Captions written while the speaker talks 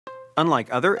Unlike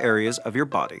other areas of your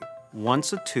body,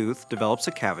 once a tooth develops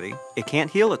a cavity, it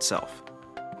can't heal itself.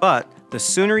 But the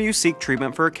sooner you seek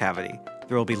treatment for a cavity,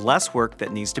 there will be less work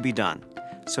that needs to be done.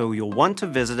 So you'll want to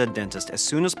visit a dentist as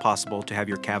soon as possible to have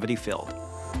your cavity filled.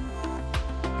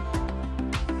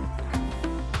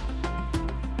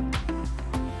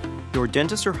 Your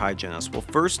dentist or hygienist will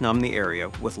first numb the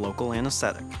area with local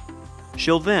anesthetic.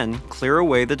 She'll then clear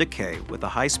away the decay with a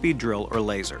high-speed drill or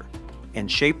laser and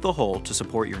shape the hole to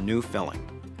support your new filling.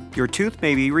 Your tooth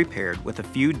may be repaired with a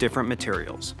few different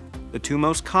materials. The two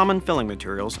most common filling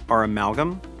materials are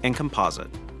amalgam and composite.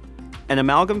 An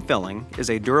amalgam filling is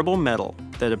a durable metal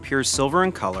that appears silver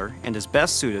in color and is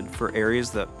best suited for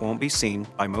areas that won't be seen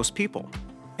by most people.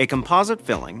 A composite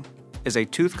filling is a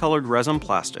tooth-colored resin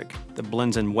plastic that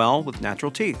blends in well with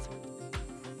natural teeth.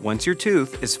 Once your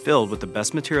tooth is filled with the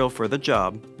best material for the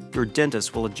job, your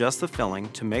dentist will adjust the filling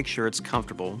to make sure it's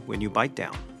comfortable when you bite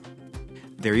down.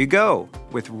 There you go!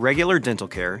 With regular dental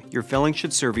care, your filling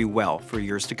should serve you well for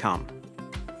years to come.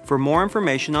 For more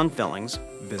information on fillings,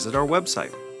 visit our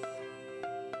website.